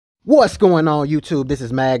What's going on, YouTube? This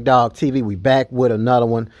is Mag Dog TV. We back with another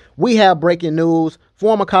one. We have breaking news.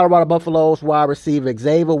 Former Colorado Buffaloes wide receiver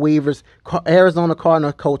Xavier Weaver's Arizona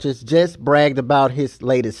Cardinals coaches just bragged about his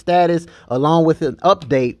latest status, along with an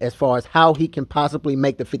update as far as how he can possibly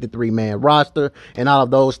make the 53-man roster and all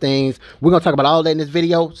of those things. We're going to talk about all that in this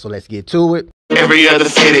video, so let's get to it. Every other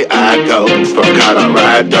city I go, from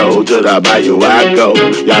Colorado to the Bayou I go.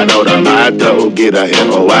 Y'all know the motto, get a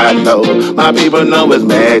info I know. My people know it's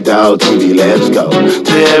Mad Dog TV, let's go.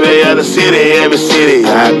 To every other city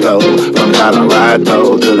I go. From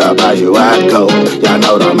Colorado to the Bayou I go. Y'all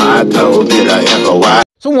know the motto, get a info I.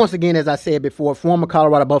 So once again, as I said before, former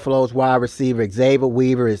Colorado Buffaloes wide receiver Xavier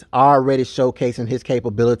Weaver is already showcasing his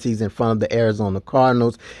capabilities in front of the Arizona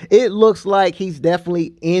Cardinals. It looks like he's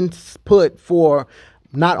definitely input for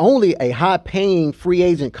not only a high-paying free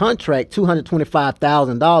agent contract,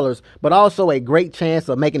 $225,000, but also a great chance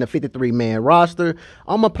of making a 53-man roster.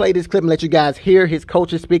 I'm going to play this clip and let you guys hear his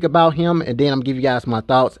coaches speak about him, and then I'm going to give you guys my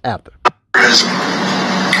thoughts after.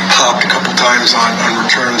 Popped a couple times on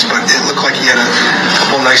returns, but it looked like he had a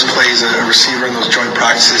couple nice plays, a receiver in those joint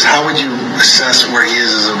practices. How would you assess where he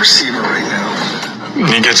is as a receiver right now?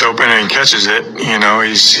 He gets open and catches it. You know,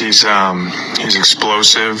 he's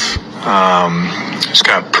explosive. He's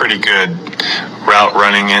got pretty good route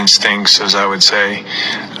running instincts, as I would say.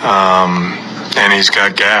 And he's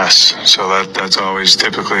got gas, so that's always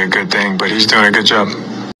typically a good thing. But he's doing a good job.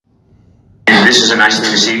 This is a nice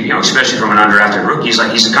thing to see, you know, especially from an undrafted rookie. He's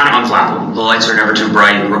kind of unflappable. The lights are never too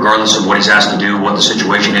bright, regardless of what he's asked to do, what the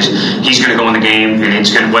situation is. He's going to go in the game, and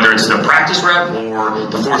it's going to, whether it's the practice rep or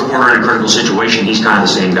the fourth quarter in a critical situation, he's kind of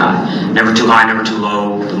the same guy. Never too high, never too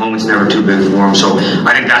low. The moment's never too big for him. So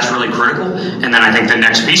I think that's really critical. And then I think the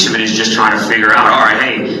next piece of it is just trying to figure out, all right,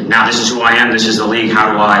 hey, now this is who I am. This is the league.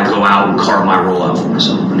 How do I go out and carve my role out for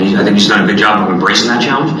myself? I think he's done a good job of embracing that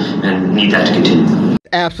challenge and need that to continue.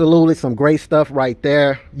 Absolutely, some great stuff right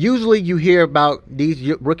there. Usually you hear about these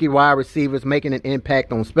rookie wide receivers making an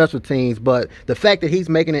impact on special teams, but the fact that he's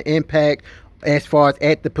making an impact as far as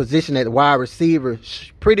at the position at wide receiver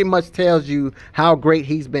pretty much tells you how great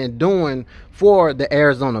he's been doing for the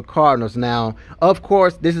Arizona Cardinals. Now, of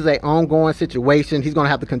course, this is an ongoing situation. He's going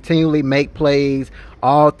to have to continually make plays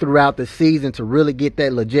all throughout the season to really get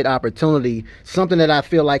that legit opportunity, something that I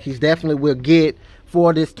feel like he's definitely will get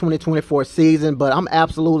for this 2024 season. But I'm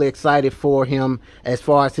absolutely excited for him as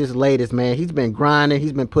far as his latest, man. He's been grinding.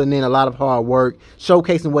 He's been putting in a lot of hard work,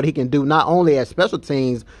 showcasing what he can do, not only at special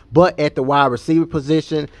teams, but at the wide receiver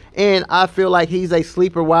position. And I feel like he's a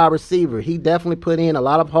sleeper wide receiver. He definitely put in a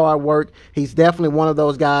lot of hard work. He's definitely one of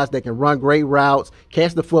those guys that can run great routes,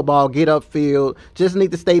 catch the football, get upfield. Just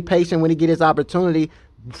need to stay patient when he gets his opportunity.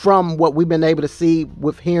 From what we've been able to see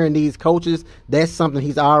with hearing these coaches, that's something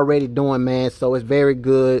he's already doing, man. So it's very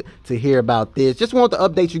good to hear about this. Just wanted to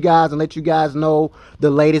update you guys and let you guys know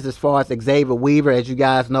the latest as far as Xavier Weaver. As you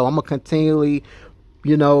guys know, I'm going to continually,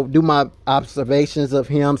 you know, do my observations of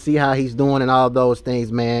him, see how he's doing and all those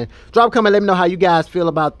things, man. Drop a comment, let me know how you guys feel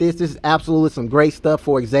about this. This is absolutely some great stuff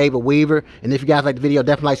for Xavier Weaver. And if you guys like the video,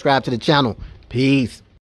 definitely subscribe to the channel. Peace.